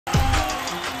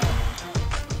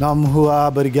Naam,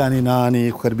 habari gani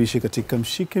nani kukaribisha katika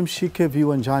Mshikemshike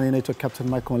Viwanjani. Naitwa Captain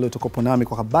Michael, leo tuko nami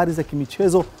kwa habari za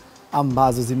kimichezo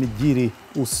ambazo zimejiri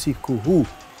usiku huu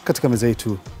katika meza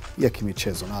yetu ya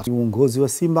kimichezo. Na uongozi wa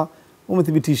Simba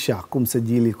umethibitisha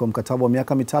kumsajili kwa mkataba wa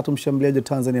miaka 3 mshambuliaji wa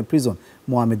Tanzania Prison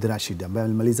Mohamed Rashid ambaye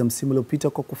alimaliza msimu uliopita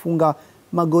kwa kufunga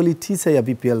magoli 9 ya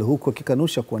VPL, huku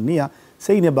akikanusha kuania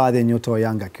saini ya baadhi ya nyota wa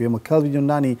Yanga akiwemo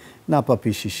Viwanjani na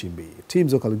Papi Shishimbi.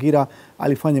 Timzo Kalugira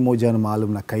alifanya mahojiano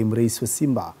maalum na kaimu rais wa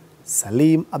Simba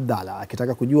Salim Abdalla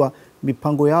akitaka kujua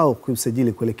mipango yao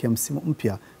kusajili kuelekea msimu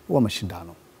mpya wa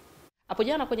mashindano. Hapo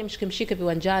jana kwenye Mshikemshike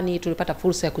Viwanjani tulipata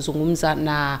fursa ya kuzungumza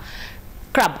na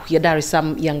klabu ya Dar es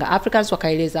Salaam Young Africans,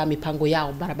 wakaeleza mipango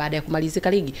yao mara baada ya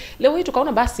kumalizika ligi. Leo hii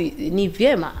tukaona basi ni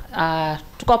vyema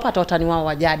tukawapata watani wao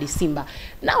wa jadi Simba.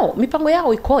 Nao mipango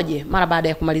yao ikoje mara baada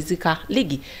ya kumalizika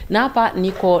ligi? Na hapa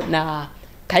niko na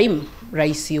kaimu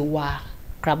rais wa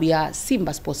klabu ya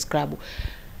Simba Sports Club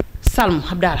Salim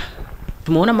Abdalla.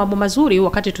 Tumeona mambo mazuri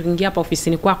wakati tukiingia hapa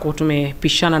ofisini kwako.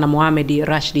 Tumepishana na Mohamed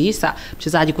Rashid Isa,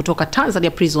 mchezaji kutoka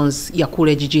Tanzania Prisons ya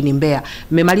kule jijini Mbeya.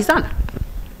 Mmemalizana?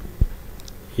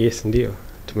 Yes, ndio.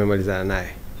 Tumemalizana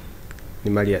naye.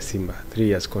 Ni mali ya Simba, 3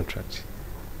 years contract.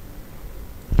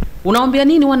 Unaombea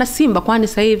nini wana Simba? Kwani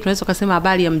sasa hivi tunaweza kusema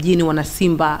habari ya mjini wana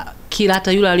Simba, kila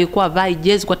hata yule aliyekuwa vai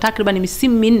jezi kwa takriban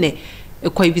misimu 4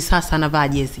 kwa hivi sasa anavaa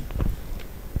jezi.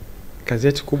 Kazi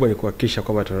yetu kubwa ni kuhakikisha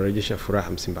kwamba tunarejesha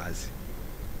furaha Msimbazi.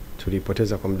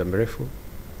 Tulipoteza kwa muda mrefu.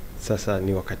 Sasa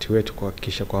ni wakati wetu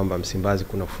kuhakikisha kwamba Msimbazi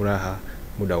kuna furaha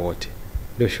muda wote.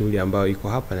 Ndio shughuli ambayo iko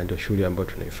hapa na ndio shughuli ambayo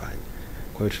tunaifanya.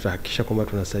 Kwa hiyo tutahakikisha kwamba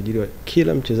tunasajili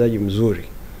kila mchezaji mzuri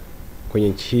kwenye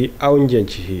nchi hii au nje ya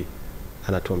nchi hii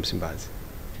anatua Msimbazi.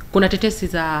 Kuna tetesi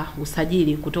za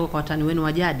usajili kutoka kwa watani wenu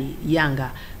wa jadi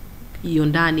Yanga,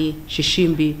 Viwanjani,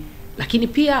 Shishimbi, lakini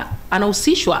pia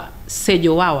anahusishwa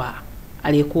Sejo Wawa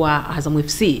aliyekuwa Azam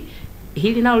FC.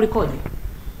 Hili nalo likoje?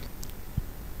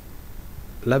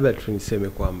 Labda tuniseme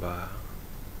kwamba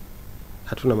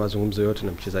hatuna mazungumzo yote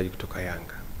na mchezaji kutoka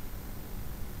Yanga.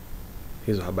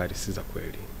 Hizo habari si za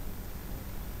kweli.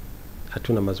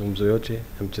 Hatuna mazungumzo yote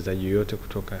na mchezaji yote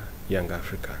kutoka Young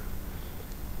Africa.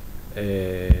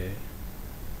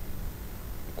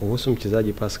 Kuhusu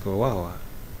mchezaji Pascal Wawa,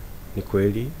 ni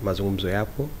kweli mazungumzo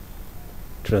yapo.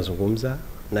 Tunazungumza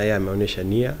na yeye, ameonyesha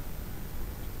nia,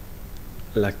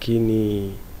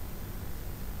 lakini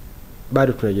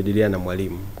bado tunajadiliana na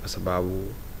mwalimu kwa sababu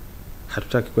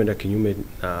hatutaki kwenda kinyume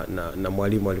na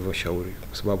mwalimu alivyoshauri,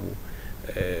 kwa sababu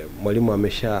mwalimu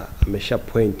amesha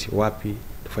point wapi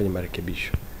tufanye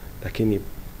marekebisho, lakini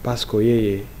Pascal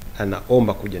yeye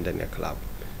anaomba kuja ndani ya club.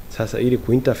 Sasa ili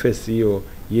kuinterface hiyo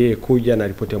yeye kuja na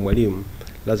ripoti ya mwalimu,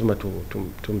 lazima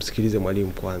tumsikilize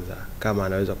mwalimu kwanza kama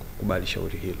anaweza kukubali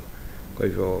shauri hilo. Kwa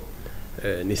hivyo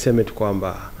niseme tu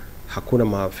kwamba hakuna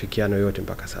maafikiano yote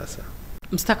mpaka sasa.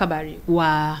 Mstakabali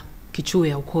wa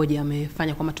Kichuya ukoje?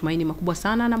 Amefanya kwa matumaini makubwa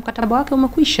sana na mkataba wake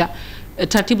umekwisha.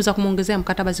 Taratibu za kumuongezea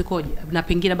mkataba zikoje? Na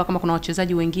pengine kama kuna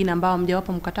wachezaji wengine ambao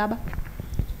mjawapa mkataba?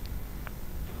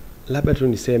 Labda tu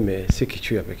niseme si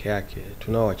Kichuya peke yake,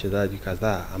 tunao wachezaji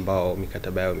kadhaa ambao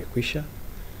mikataba yao imekwisha.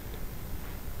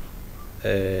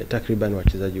 Takriban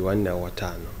wachezaji 4 au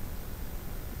 5.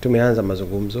 Tumeanza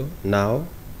mazungumzo nao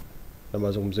na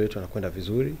mazungumzo yetu yanakwenda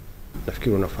vizuri.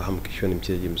 Nafikiri unafahamu Kichuya ni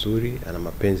mchezaji mzuri, ana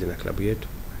mapenzi na klabu yetu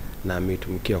na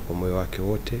ametumikia kwa moyo wake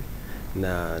wote,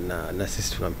 na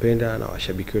sisi tunampenda na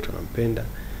washabiki wetu wanampenda.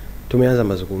 Tumeanza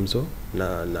mazungumzo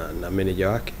na manager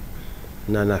wake,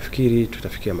 na nafikiri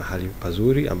tutafikia mahali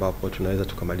pazuri ambapo tunaweza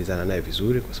tukamalizana naye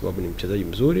vizuri, kwa sababu ni mchezaji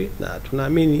mzuri na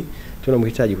tunaamini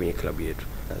tunamhitaji kwenye klabu yetu.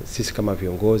 Sisi kama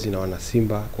viongozi na wana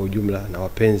Simba kwa ujumla na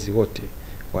wapenzi wote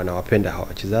wanawapenda hawa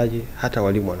wachezaji, hata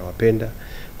walimu wanawapenda.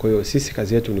 Kwa hiyo sisi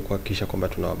kazi yetu ni kuhakikisha kwamba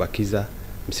tunawabakiza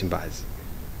Msimbazi.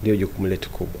 Ndio jukumu letu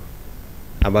kubwa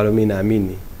ambalo mimi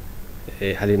naamini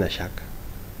halina shaka.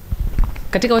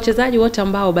 Katika wachezaji wote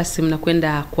ambao basi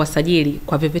mnakwenda kuwasajili,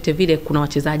 kwa vyovyote vile kuna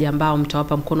wachezaji ambao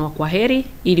mtawapa mkono wa kwaheri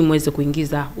ili muweze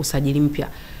kuingiza usajili mpya.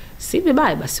 Si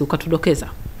vibaya basi ukatudokeza.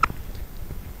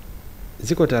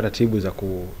 Ziko taratibu za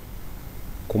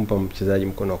kumpa mchezaji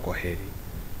mkono wa kwaheri.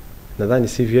 Nadhani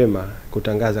si vyema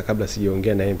kutangaza kabla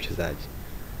sijaongea na yeye mchezaji.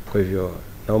 Kwa hivyo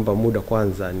naomba muda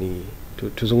kwanza ni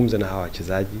tuzungumze na hawa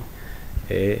wachezaji,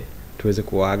 tuweze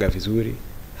kuwaaga vizuri,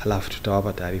 halafu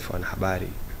tutawapa taarifa na habari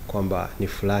kwamba ni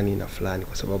fulani na fulani,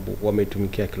 kwa sababu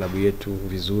wametumikia klabu yetu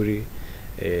vizuri.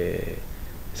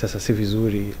 Sasa si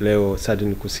vizuri leo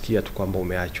suddenly kusikia tu kwamba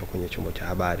umeachwa kwenye chombo cha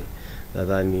habari.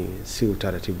 Nadhani si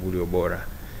utaratibu ulio bora.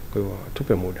 Kwa hivyo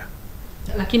tupe muda.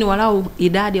 Lakini walau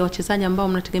idadi ya wachezaji ambao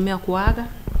mnategemea kuaga,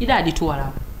 idadi tu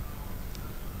walau.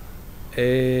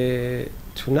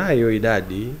 Tunayo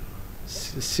idadi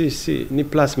ni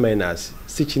plus minus,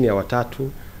 si chini ya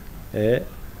 3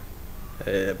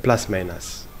 plus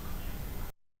minus.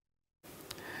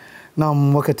 Na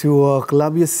wakati wa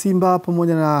klabu ya Simba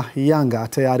pamoja na Yanga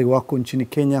tayari wako nchini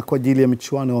Kenya kwa ajili ya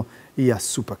michuano ya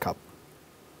Super Cup.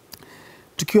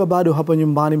 Tukiwa bado hapa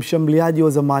nyumbani, mshambuliaji wa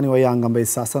zamani wa Yanga ambaye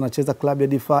sasa anacheza klabu ya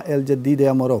Difa El Jadida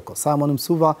ya Morocco, Simon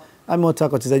Msuva,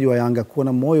 amewataka wachezaji wa Yanga kuwa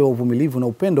na moyo wa uvumilivu na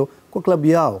upendo kwa klabu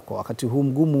yao kwa wakati huu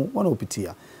mgumu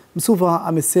wanaopitia. Msuva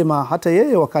amesema hata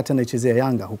yeye wakati anaichezea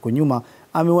Yanga huko nyuma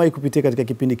amewahi kupitia katika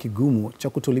kipindi kigumu cha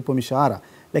kutolipwa mishahara,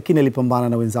 lakini alipambana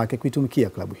na wenzake kuitumikia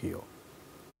klabu hiyo.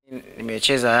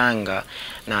 Nimecheza Yanga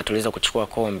na tuliweza kuchukua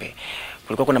kombe.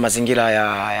 Kulikuwa kuna mazingira ya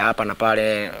hapa na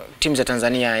pale. Timu za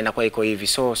Tanzania inakuwa iko hivi.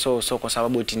 So kwa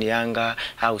sababu timu Yanga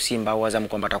au Simba au Azam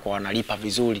kwamba atakuwa wanalipa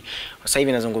vizuri. Sasa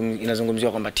hivi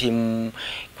inazungumziwa kwamba timu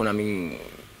kuna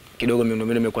kidogo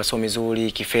miundombinu imekuwa sio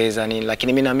mizuri kifedha ni,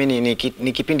 lakini mimi naamini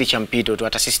ni kipindi cha mpito tu.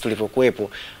 Hata sisi tulipokuepo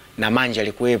na Manja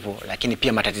alikuepo, lakini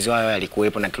pia matatizo hayo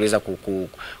yalikuepo na tuliweza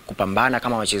kupambana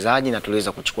kama wachezaji na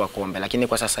tuliweza kuchukua kombe. Lakini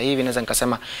kwa sasa hivi naweza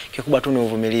nikasema kikubwa tu ni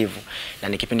uvumilivu na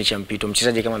ni kipindi cha mpito.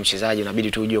 Mchezaji kama mchezaji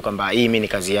unabidi tu ujue kwamba hii mimi ni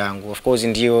kazi yangu. Of course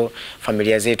ndio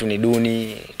familia zetu ni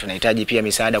duni, tunahitaji pia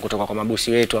misaada kutoka kwa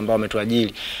mabosi wetu ambao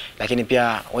wametuajiri. Lakini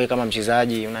pia wewe kama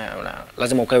mchezaji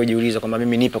lazima ukae ujiulize kwamba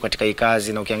mimi nipo katika hii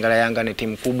kazi. Na ukiangalia Yanga ni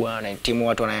timu kubwa na timu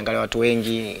watu wanaangalia watu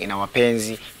wengi, ina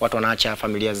wapenzi, watu wanaacha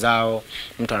familia zao,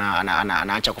 mtu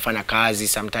anaacha kufanya kazi,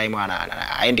 sometime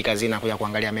aendi kazi na kuja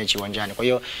kuangalia mechi uwanjani. Kwa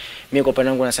hiyo mimi kwa upande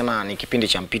wangu nasema ni kipindi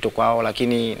cha mpito kwao,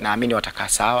 lakini naamini watakaa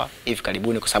sawa hivi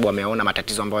karibuni kwa sababu wameona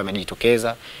matatizo ambayo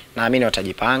yamejitokeza. Naamini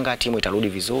watajipanga, timu itarudi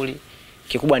vizuri.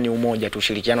 Kikubwa ni umoja tu,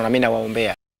 ushirikiano, na mimi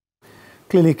nawaombea.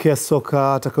 Kliniki ya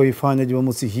soka atakayoifanya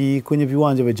Jumamosi hii kwenye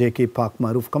viwanja vya JK Park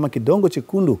maarufu kama Kidongo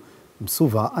Chekundu,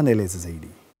 Msuva anaeleza zaidi.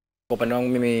 Kwa upande wangu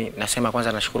mimi nasema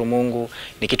kwanza nashukuru Mungu,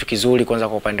 ni kitu kizuri kwanza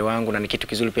kwa upande wangu, na ni kitu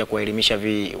kizuri pia kuwaelimisha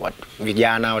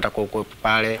vijana watakuwa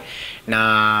pale,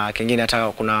 na kingine hata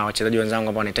kuna wachezaji wenzangu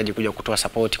ambao wanahitaji kuja kutoa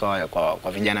support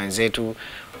kwa vijana wenzetu,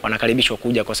 wanakaribishwa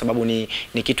kuja kwa sababu ni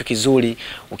kitu kizuri.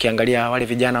 Ukiangalia wale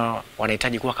vijana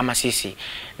wanahitaji kuwa kama sisi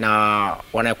na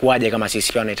wanakuaje kama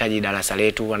sisi, pia wanahitaji darasa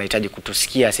letu, wanahitaji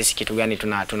kutusikia sisi kitu gani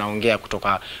tunaongea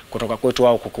kutoka kwetu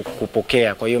wao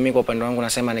kupokea. Kwa hiyo mimi kwa upande wangu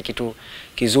nasema ni kitu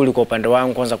kizuri kwa upande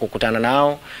wangu kwanza kukutana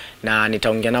nao, na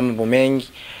nitaongea nao mambo mengi.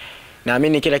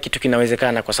 Naamini kila kitu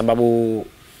kinawezekana kwa sababu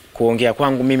kuongea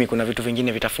kwangu mimi kuna vitu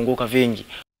vingine vitafunguka vingi.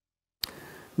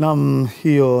 Naam,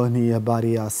 hiyo ni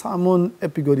habari ya Simon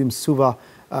Epigodi Msuva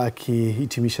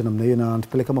akihitimisha namna hiyo, na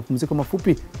tupeleka mapumziko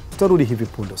mafupi. Tutarudi hivi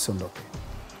punde, usiondoke.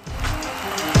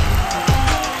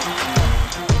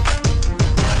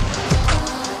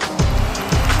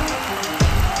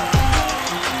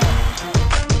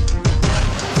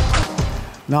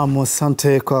 Naam,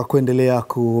 asante kwa kuendelea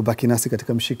kubaki nasi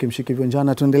katika Mshikemshike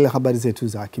Viwanjani. Tuendelea habari zetu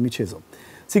za kimichezo.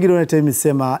 Singida United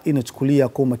imesema inachukulia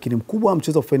kwa umakini mkubwa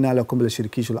mchezo wa fainali wa kombe la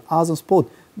shirikisho la Azam Sport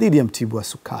dhidi ya Mtibwa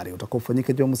Sukari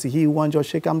utakaofanyika Jumamosi hii uwanja wa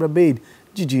Sheikh Amri Abeid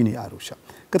jijini Arusha.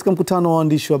 Katika mkutano wa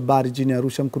waandishi wa habari jijini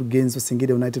Arusha, mkurugenzi wa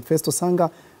Singida United Festo Sanga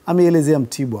ameelezea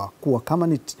Mtibwa kuwa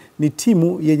kama ni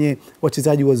timu yenye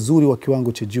wachezaji wazuri wa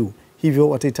kiwango cha juu, hivyo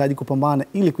watahitaji kupambana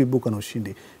ili kuibuka na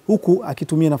ushindi, huku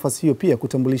akitumia nafasi hiyo pia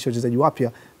kutambulisha wachezaji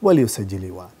wapya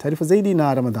waliosajiliwa. Taarifa zaidi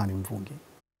na Ramadhani Mvungi.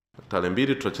 Tarehe 2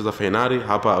 tutacheza fainali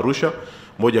hapa Arusha,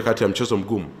 moja kati ya mchezo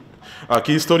mgumu.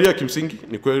 Kihistoria kimsingi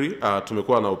ni kweli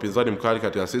tumekuwa na upinzani mkali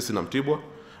kati ya sisi na Mtibwa,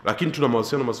 lakini tuna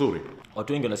mahusiano mazuri.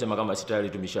 Watu wengi wanasema kama tayari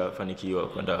tumeshafanikiwa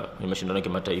kwenda kwenye mashindano ya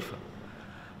kimataifa.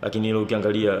 Lakini hilo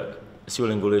ukiangalia sio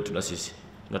lengo letu, na sisi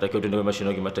tunatakiwa tuende kwenye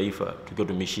mashindano ya kimataifa tukiwa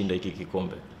tumeshinda hiki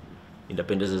kikombe.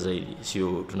 Independence zaidi.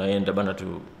 Sio tunaenda bana tu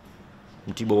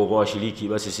Mtibwa kwa washiriki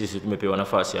basi sisi tumepewa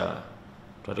nafasi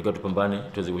tunatakiwa tupambane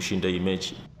tuweze kushinda hii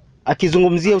mechi.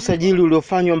 Akizungumzia usajili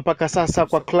uliofanywa mpaka sasa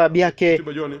kwa klabu yake,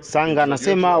 Sanga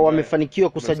anasema wamefanikiwa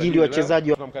kusajili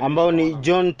wachezaji ambao ni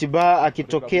John Tiba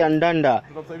akitokea Ndanda,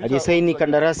 aliyesaini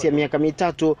kandarasi ya miaka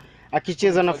 3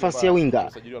 akicheza nafasi ya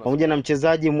winga, pamoja na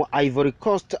mchezaji wa Ivory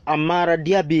Coast Amara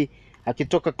Diaby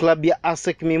akitoka klabu ya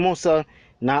ASEC Mimosa,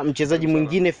 na mchezaji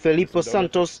mwingine Felipe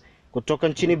Santos kutoka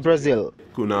nchini Brazil.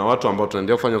 Kuna watu ambao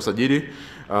tunaendelea kufanya usajili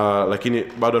lakini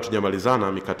bado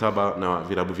hatujamalizana mikataba na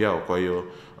vilabu vyao, kwa hiyo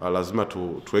lazima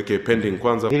tuweke pending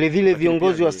kwanza. Vile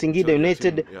viongozi wa Singida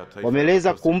United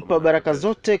wameeleza kumpa baraka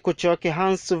zote kocha wake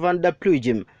Hans van der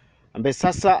Pluijm, ambaye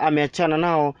sasa ameachana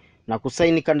nao na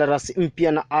kusaini kandarasi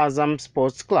mpya na Azam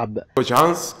Sports Club. Coach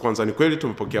Hans, kwanza ni kweli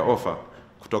tumepokea offer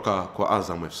kutoka kwa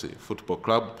Azam FC Football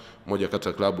Club, moja kati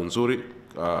ya klabu nzuri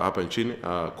hapa nchini,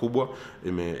 kubwa,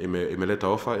 imeleta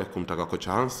ofa ya kumtaka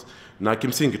kocha Hans, na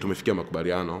kimsingi tumefikia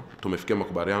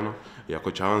makubaliano ya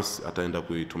kocha Hans ataenda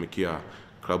kuitumikia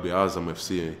klabu ya Azam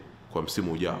FC kwa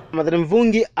msimu ujao. Madhari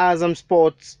Mvungi, Azam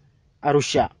Sports,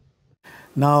 Arusha.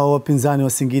 Nao wapinzani wa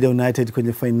Singida United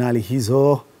kwenye fainali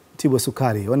hizo, Mtibwa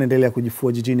Sukari, wanaendelea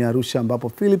kujifua jijini Arusha, ambapo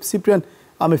Philip Cyprian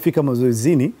amefika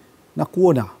mazoezini na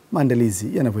kuona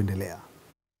maandalizi yanavyoendelea.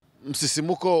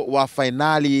 Msisimuko wa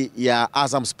fainali ya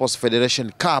Azam Sports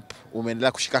Federation Cup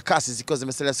umeendelea kushika kasi zikiwa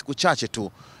zimesalia siku chache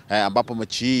tu, ambapo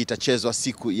mechi hii itachezwa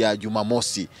siku ya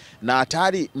Jumamosi. Na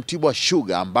tayari Mtibwa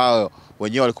Sugar ambao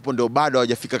wenyewe walikuwa ndio bado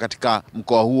hawajafika katika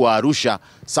mkoa huu wa Arusha,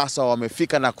 sasa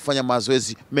wamefika na kufanya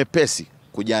mazoezi mepesi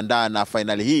kujiandaa na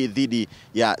fainali hii dhidi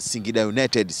ya Singida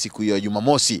United siku ya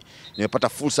Jumamosi. Nimepata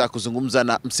fursa ya kuzungumza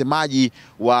na msemaji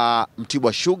wa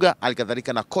Mtibwa Sugar,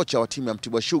 alikadhalika na kocha wa timu ya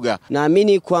Mtibwa Sugar.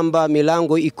 Naamini kwamba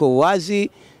milango iko wazi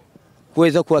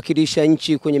kuweza kuwakilisha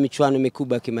nchi kwenye michuano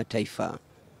mikubwa ya kimataifa.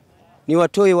 Ni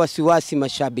watoe wasiwasi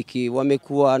mashabiki,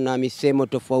 wamekuwa na misemo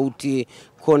tofauti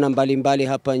kona mbalimbali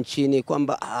hapa nchini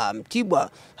kwamba Mtibwa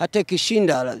hata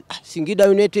kishinda Singida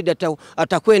United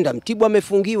atakwenda, Mtibwa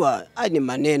amefungiwa. Ni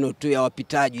maneno tu ya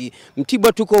wapitaji.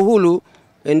 Mtibwa tuko huru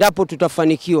endapo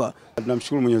tutafanikiwa.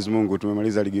 Tunamshukuru Mwenyezi Mungu,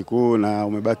 tumemaliza ligi kuu na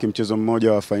umebaki mchezo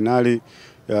mmoja wa fainali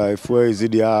ya FA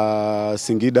dhidi ya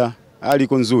Singida. Hali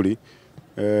iko nzuri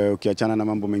ukiachana na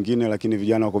mambo mengine, lakini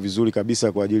vijana wako vizuri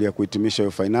kabisa kwa ajili ya kuhitimisha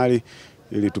hiyo fainali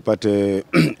ili tupate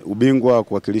ubingwa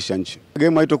kuwakilisha nchi.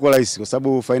 Game haitakuwa rahisi kwa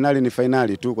sababu fainali ni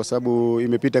fainali tu, kwa sababu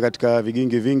imepita katika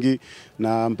vigingi vingi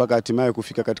na mpaka hatimaye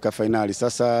kufika katika fainali.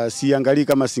 Sasa siangalii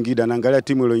kama Singida, naangalia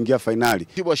timu iliyoingia fainali.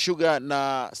 Mtibwa Sugar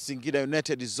na Singida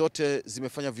United zote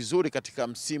zimefanya vizuri katika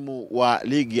msimu wa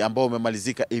ligi ambao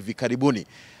umemalizika hivi karibuni.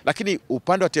 Lakini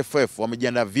upande wa TFF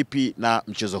wamejiandaa vipi na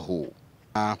mchezo huu?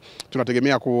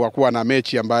 Tunategemea kuwa na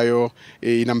mechi ambayo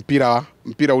ina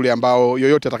mpira ule ambao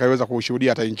yoyote atakayeweza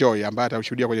kushuhudia ataenjoy, ambaye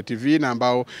atashuhudia kwenye TV, na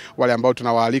ambao wale ambao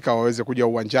tunawaalika waweze kuja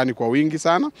uwanjani kwa wingi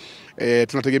sana.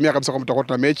 Tunategemea kabisa kwamba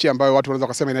tutakuwa na mechi ambayo watu wanaweza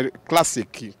kusema ni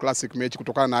classic mechi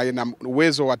kutokana na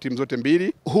uwezo wa timu zote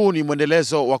mbili. Huu ni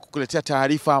mwendelezo wa kukuletea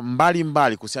taarifa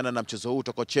mbalimbali kuhusiana na mchezo huu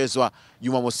utakaochezwa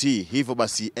Jumamosi. Hivyo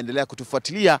basi endelea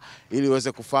kutufuatilia ili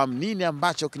uweze kufahamu nini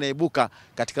ambacho kinaibuka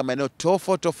katika maeneo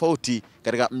tofauti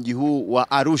katika mji huu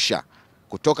wa Arusha.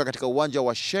 Kutoka katika uwanja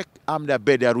wa Sheikh Amri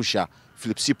Abeid Arusha,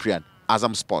 Philip Cyprian,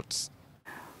 Azam Sports.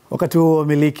 Wakati huo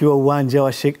wamiliki wa uwanja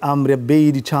wa Sheikh Amri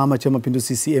Abeid, Chama cha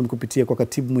Mapinduzi CCM kupitia kwa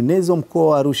katibu mwenezo mkoa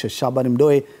wa Arusha Shaban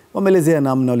Mdoe, wameelezea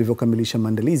namna walivyokamilisha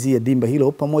maandalizi ya dimba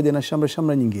hilo pamoja na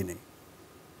shamra nyingine.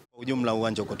 Ujumla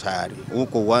uwanja uko tayari.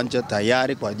 Uko uwanja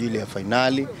tayari kwa ajili ya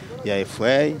fainali ya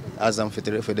FA Azam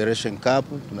Federation Cup.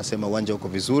 Tunasema uwanja uko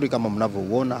vizuri kama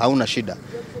mnavyouona, hauna shida.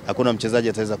 Hakuna mchezaji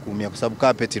ataweza kuumia kwa sababu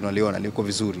carpet tunaliona liko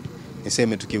vizuri.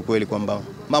 Niseme tu kiukweli kwamba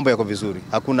mambo yako vizuri.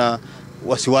 Hakuna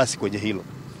wasiwasi kwenye hilo.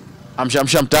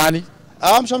 Amshamsha mtaani?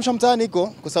 Amshamsha mtaani iko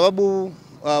kwa sababu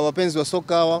wapenzi wa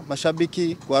soka hawa,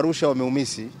 mashabiki kwa Arusha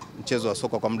wameumisi mchezo wa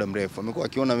soka kwa muda mrefu. Wamekuwa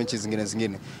wakiona mechi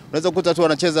zingine. Unaweza kukuta tu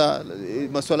wanacheza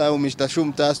masuala ya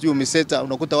umishumta, sijui umiseta,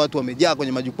 unakuta watu wamejaa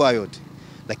kwenye majukwaa yote.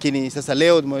 Lakini sasa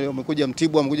leo umekuja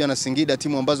Mtibwa, umekuja na Singida,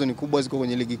 timu ambazo ni kubwa, ziko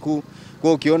kwenye ligi kuu. Kwa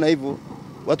hiyo ukiona hivyo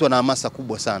watu wana hamasa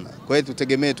kubwa sana. Kwa hiyo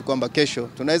tutegemee tu kwamba kesho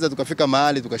tunaweza tukafika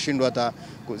mahali tukashindwa, hata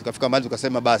tukafika mahali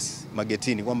tukasema basi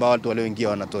magetini kwamba watu walioingia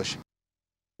wanatosha.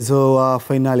 Mchezo wa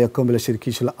fainali ya kombe la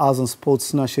shirikisho la Azam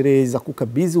Sports na sherehe za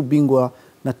kukabidhi ubingwa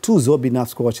na tuzo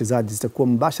binafsi kwa wachezaji zitakuwa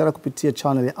mbashara kupitia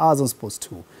channel ya Azam Sports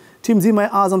 2. Timu nzima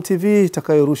ya Azam TV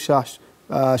itakayorusha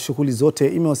shughuli zote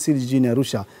imewasili jijini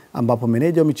Arusha, ambapo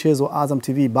meneja wa michezo wa Azam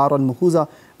TV Baron Muhuza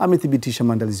amethibitisha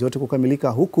maandalizi yote kukamilika,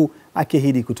 huku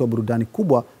akiahidi kutoa burudani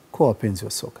kubwa kwa wapenzi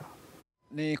wa soka.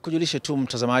 Ni kujulishe tu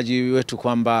mtazamaji wetu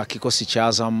kwamba kikosi cha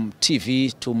Azam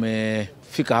TV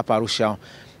tumefika hapa Arusha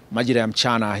majira ya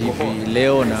mchana hivi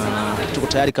leo, na tuko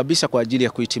tayari kabisa kwa ajili ya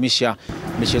kuhitimisha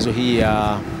michezo hii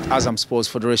ya Azam Sports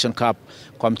Federation Cup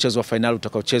kwa mchezo wa fainali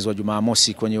utakaochezwa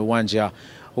Jumamosi kwenye uwanja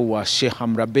huu wa Sheikh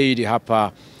Amri Abeid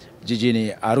hapa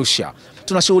jijini Arusha.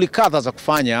 Tuna shughuli kadhaa za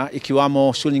kufanya,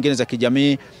 ikiwamo shughuli nyingine za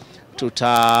kijamii.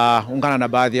 Tutaungana na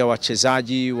baadhi ya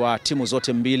wachezaji wa timu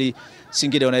zote mbili,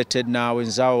 Singida United na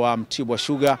wenzao wa Mtibwa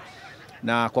Sugar,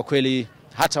 na kwa kweli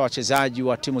hata wachezaji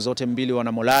wa timu zote mbili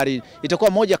wana morali.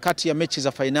 Itakuwa moja kati ya mechi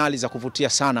za fainali za kuvutia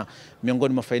sana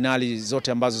miongoni mwa fainali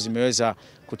zote ambazo zimeweza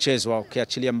kuchezwa,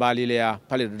 ukiachilia mbali ile ya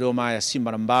pale Dodoma ya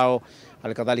Simba na Mbao,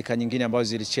 halikadhalika nyingine ambazo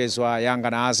zilichezwa Yanga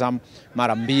na Azam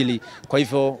mara mbili. Kwa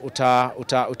hivyo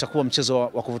utakuwa mchezo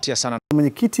wa kuvutia sana.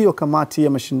 Mwenyekiti wa kamati ya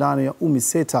mashindano ya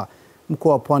UMISETA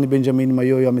mkoa wa Pwani Benjamin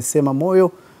Mayoyo amesema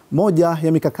moja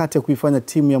ya mikakati ya kuifanya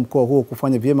timu ya mkoa huo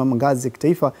kufanya vyema ngazi ya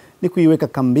kitaifa ni kuiweka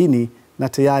kambini na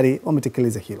tayari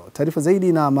wametekeleza hilo. Taarifa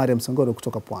zaidi na Mariam Songoro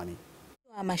kutoka Pwani.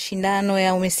 Mashindano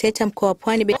ya UMISETA mkoa wa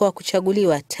Pwani kwa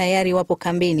kuchaguliwa tayari wapo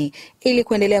kambini ili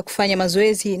kuendelea kufanya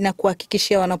mazoezi na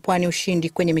kuhakikishia wanapwani ushindi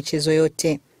kwenye michezo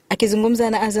yote. Akizungumza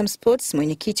na Azam Sports,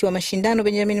 mwenyekiti wa mashindano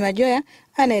Benjamin Majoya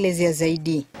anaelezea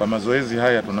zaidi. Kwa mazoezi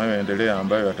haya tunayoendelea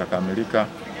ambayo yatakamilika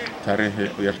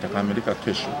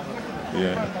kesho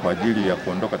kwa ajili ya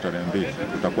kuondoka tarehe 2,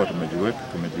 tutakuwa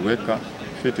tumejiweka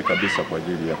fiti kabisa kwa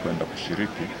ajili ya kwenda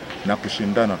kushiriki na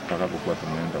kushindana tutakapokuwa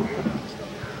tumeenda huko.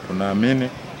 Tunaamini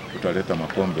tutaleta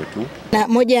makombe tu. Na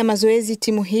moja ya mazoezi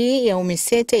timu hii ya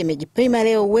UMISETA imejipima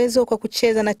leo uwezo kwa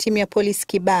kucheza na timu ya Polisi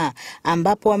Kibaa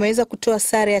ambapo wameweza kutoa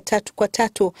sare ya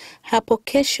 3-3. Hapo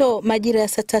kesho majira ya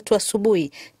saa 3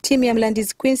 asubuhi timu ya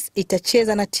Mlandizi Queens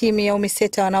itacheza na timu ya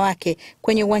UMISETA wanawake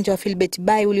kwenye uwanja wa Philbert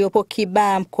Bay uliopo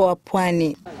Kibaa mkoa wa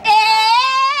Pwani.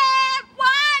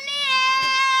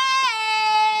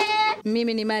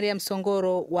 Mimi ni Mariam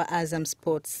Songoro wa Azam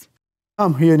Sports.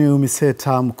 Hiyo ni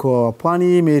UMISETA mkoa wa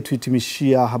Pwani.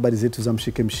 Imetuhitimishia habari zetu za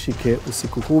Mshikemshike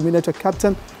usiku huu. Mimi naitwa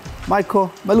Captain Michael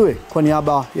Malue. Kwa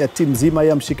niaba ya timu nzima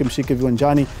ya Mshikemshike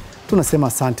Viwanjani tunasema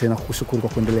asante na kushukuru kwa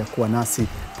kuendelea kuwa nasi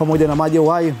pamoja na maji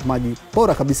wai, maji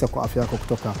bora kabisa kwa afya yako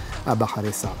kutoka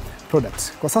Baharesa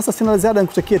Products. Kwa sasa sina la ziada,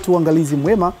 nikutakie tu uangalizi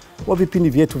mwema wa vipindi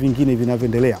vyetu vingine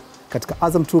vinavyoendelea katika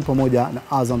Azam 2 pamoja na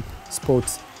Azam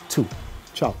Sports 2.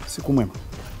 Ciao, siku mwema.